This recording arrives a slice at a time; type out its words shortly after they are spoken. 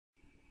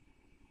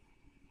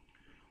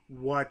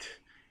What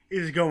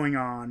is going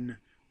on,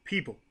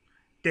 people?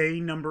 Day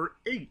number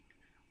 8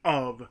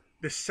 of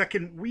the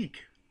second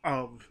week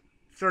of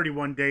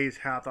 31 Days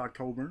Half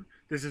October.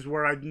 This is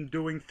where I'm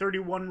doing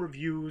 31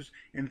 reviews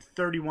in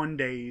 31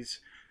 days.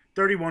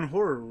 31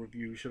 horror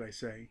reviews, should I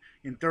say,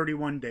 in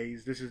 31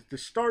 days. This is the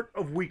start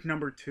of week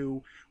number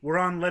 2. We're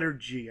on letter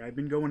G. I've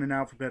been going in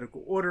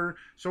alphabetical order,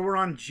 so we're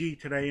on G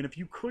today. And if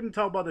you couldn't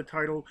tell by the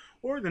title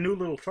or the new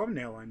little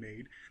thumbnail I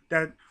made,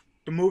 that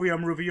the movie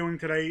I'm reviewing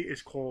today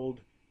is called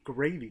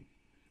Gravy.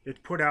 It's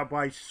put out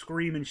by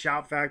Scream and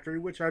Shout Factory,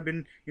 which I've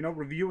been,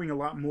 reviewing a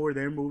lot more of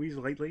their movies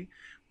lately.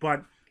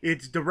 But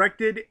it's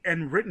directed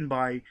and written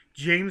by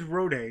James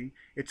Roday.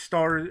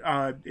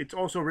 It's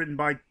also written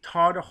by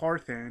Todd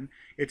Harthan.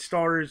 It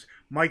stars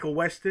Michael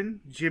Weston,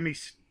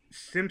 Jimmi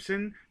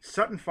Simpson,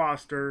 Sutton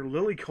Foster,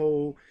 Lily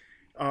Cole,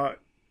 Gabourey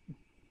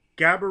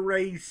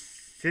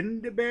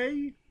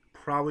Sidibe,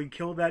 probably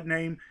killed that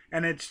name,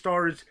 and it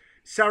stars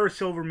Sarah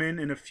Silverman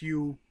in a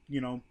few,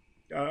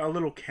 a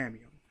little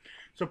cameo.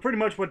 So pretty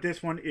much what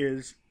this one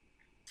is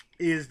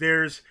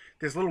there's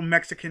this little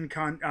Mexican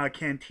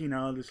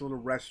cantina, this little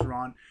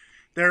restaurant.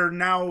 They're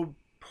now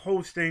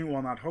hosting,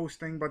 well, not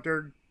hosting, but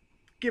they're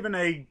giving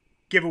a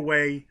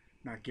giveaway,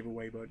 not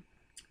giveaway, but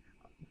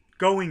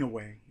going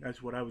away.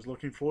 That's what I was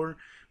looking for.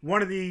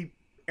 One of the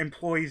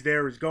employees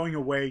there is going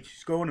away.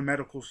 She's going to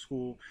medical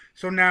school.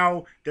 So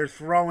now they're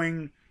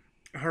throwing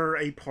her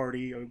a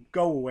party, a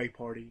go-away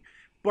party.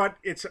 But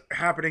it's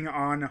happening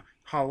on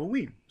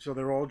Halloween. So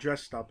they're all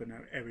dressed up and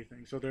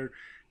everything. So they're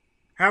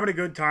having a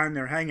good time.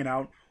 They're hanging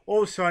out.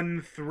 All of a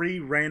sudden, 3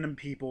 random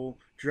people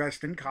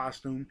dressed in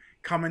costume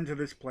come into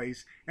this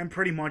place and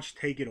pretty much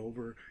take it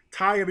over.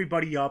 Tie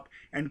everybody up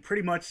and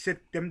pretty much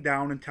sit them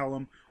down and tell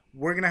them,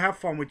 we're going to have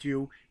fun with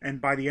you.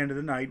 And by the end of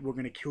the night, we're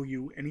going to kill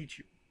you and eat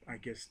you. I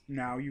guess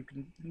now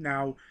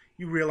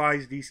you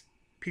realize these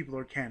people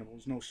are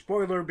cannibals. No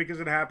spoiler because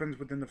it happens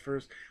within the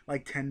first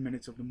 10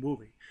 minutes of the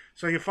movie.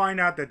 So you find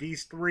out that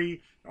these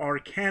 3 are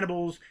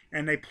cannibals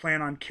and they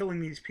plan on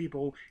killing these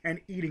people and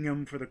eating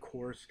them for the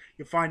course.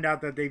 You find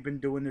out that they've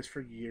been doing this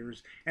for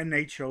years and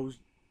they chose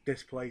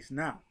this place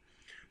now.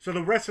 So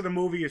the rest of the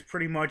movie is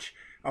pretty much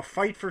a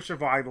fight for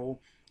survival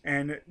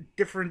and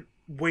different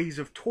ways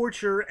of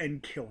torture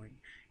and killing.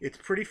 It's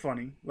pretty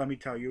funny, let me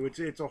tell you.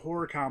 It's a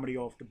horror comedy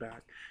off the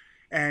bat.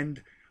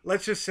 And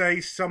let's just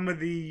say some of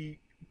the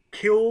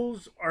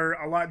kills are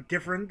a lot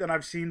different than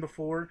I've seen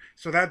before,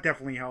 so that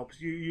definitely helps.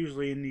 You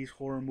usually in these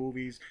horror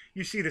movies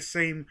you see the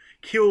same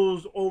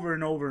kills over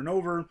and over and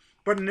over,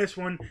 but in this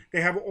one they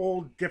have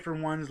all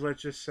different ones.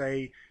 Let's just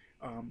say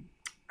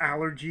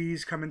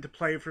allergies come into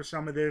play for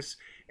some of this.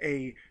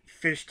 A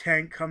fish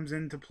tank comes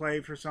into play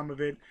for some of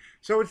it.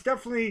 So it's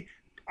definitely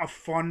a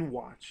fun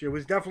watch. It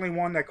was definitely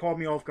one that caught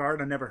me off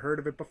guard. I never heard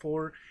of it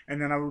before.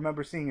 And then I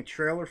remember seeing a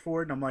trailer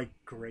for it and I'm like,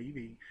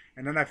 gravy.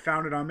 And then I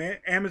found it on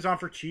Amazon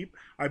for cheap.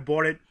 I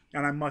bought it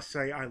and I must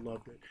say I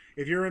loved it.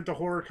 If you're into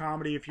horror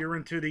comedy, if you're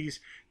into these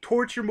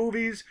torture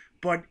movies,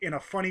 but in a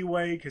funny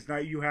way, because now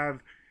you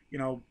have,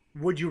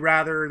 Would You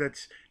Rather,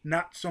 that's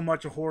not so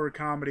much a horror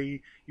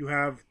comedy. You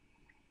have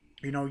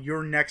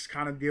Your Next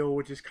kind of deal,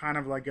 which is kind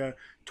of like a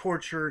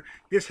torture.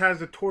 This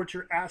has a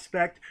torture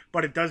aspect,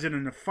 but it does it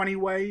in a funny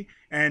way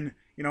and,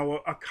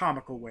 a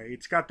comical way.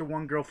 It's got the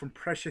one girl from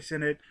Precious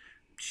in it.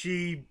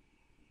 She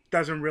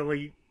doesn't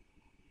really,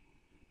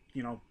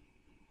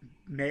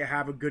 may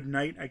have a good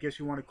night, I guess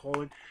you want to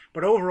call it.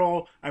 But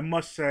overall, I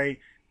must say,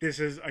 this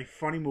is a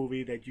funny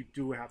movie that you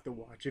do have to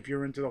watch. If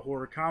you're into the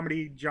horror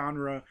comedy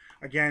genre,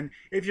 again,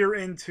 if you're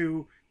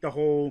into the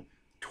whole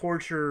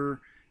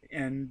torture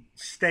and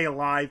stay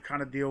alive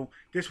kind of deal,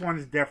 this one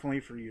is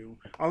definitely for you.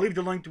 I'll leave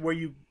the link to where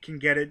you can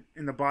get it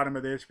in the bottom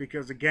of this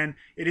because, again,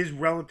 it is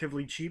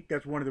relatively cheap.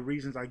 That's one of the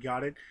reasons I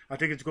got it. I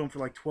think it's going for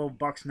like 12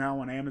 bucks now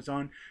on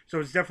Amazon. So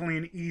it's definitely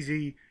an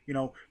easy,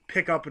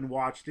 pick up and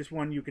watch. This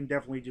one you can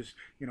definitely just,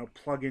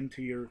 plug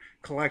into your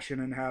collection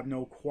and have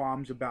no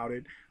qualms about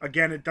it.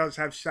 Again, it does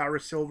have Sarah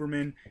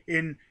Silverman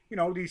in,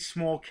 these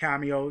small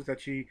cameos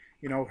that she,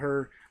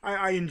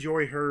 I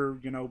enjoy her,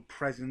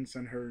 presence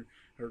and her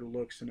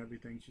looks and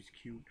everything. She's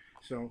cute.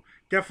 So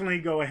definitely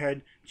go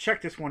ahead,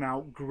 check this one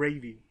out,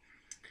 Gravy.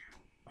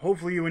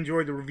 Hopefully you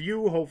enjoyed the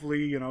review.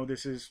 Hopefully,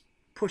 this is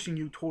pushing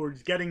you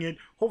towards getting it.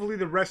 Hopefully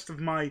the rest of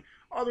my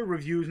other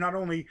reviews, not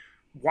only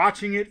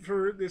watching it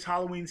for this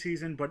Halloween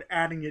season, but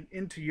adding it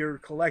into your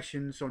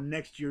collection so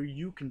next year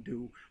you can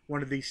do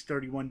one of these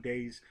 31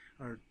 days,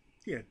 or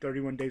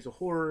 31 days of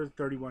horror,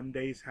 31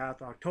 days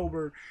half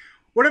October,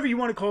 whatever you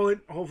want to call it.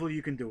 Hopefully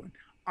you can do it.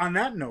 On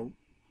that note,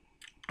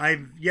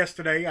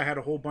 yesterday I had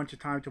a whole bunch of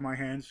time to my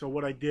hands, so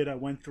what I did, I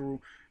went through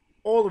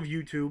all of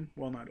YouTube,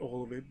 well, not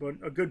all of it, but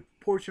a good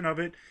portion of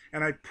it,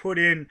 and I put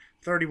in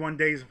 31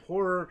 Days of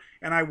Horror,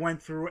 and I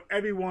went through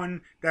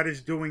everyone that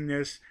is doing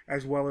this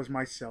as well as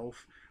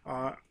myself.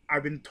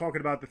 I've been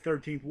talking about the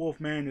 13th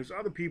Wolfman. There's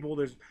other people.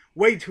 There's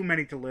way too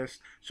many to list.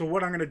 So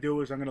what I'm going to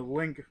do is I'm going to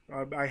link.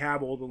 I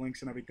have all the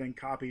links and everything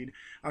copied.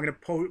 I'm going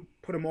to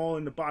put them all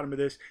in the bottom of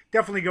this.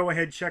 Definitely go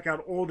ahead, check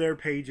out all their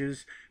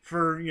pages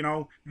for, you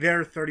know,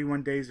 their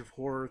 31 Days of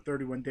Horror,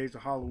 31 Days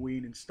of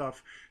Halloween and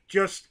stuff.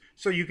 Just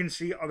so you can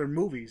see other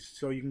movies.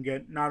 So you can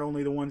get not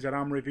only the ones that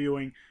I'm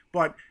reviewing,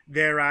 but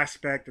their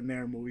aspect and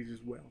their movies as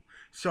well.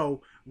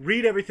 So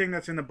read everything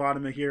that's in the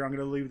bottom of here. I'm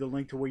going to leave the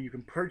link to where you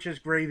can purchase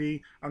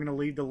Gravy. I'm going to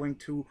leave the link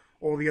to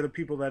all the other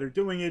people that are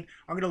doing it.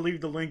 I'm going to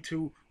leave the link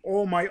to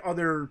all my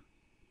other,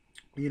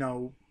 you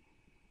know,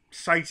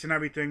 sites and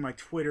everything, my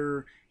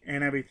Twitter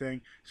and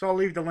everything. So I'll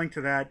leave the link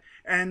to that.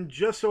 And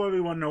just so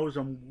everyone knows,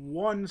 I'm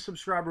one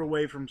subscriber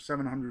away from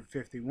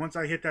 750. Once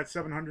I hit that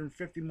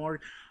 750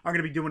 mark, I'm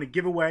going to be doing a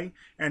giveaway,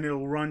 and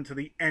it'll run to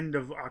the end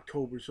of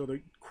October. So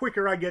the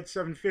quicker I get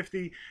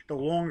 750, the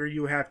longer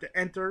you have to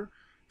enter.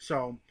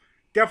 So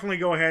definitely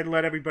go ahead,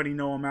 let everybody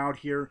know I'm out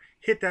here.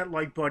 Hit that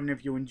like button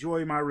if you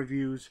enjoy my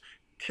reviews.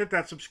 Hit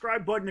that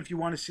subscribe button if you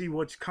want to see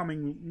what's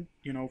coming,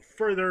 you know,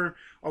 further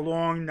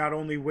along, not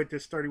only with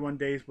this 31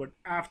 days, but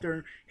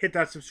after. Hit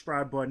that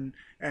subscribe button.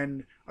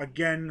 And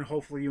again,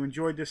 hopefully you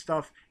enjoyed this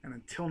stuff. And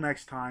until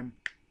next time,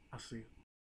 I'll see you.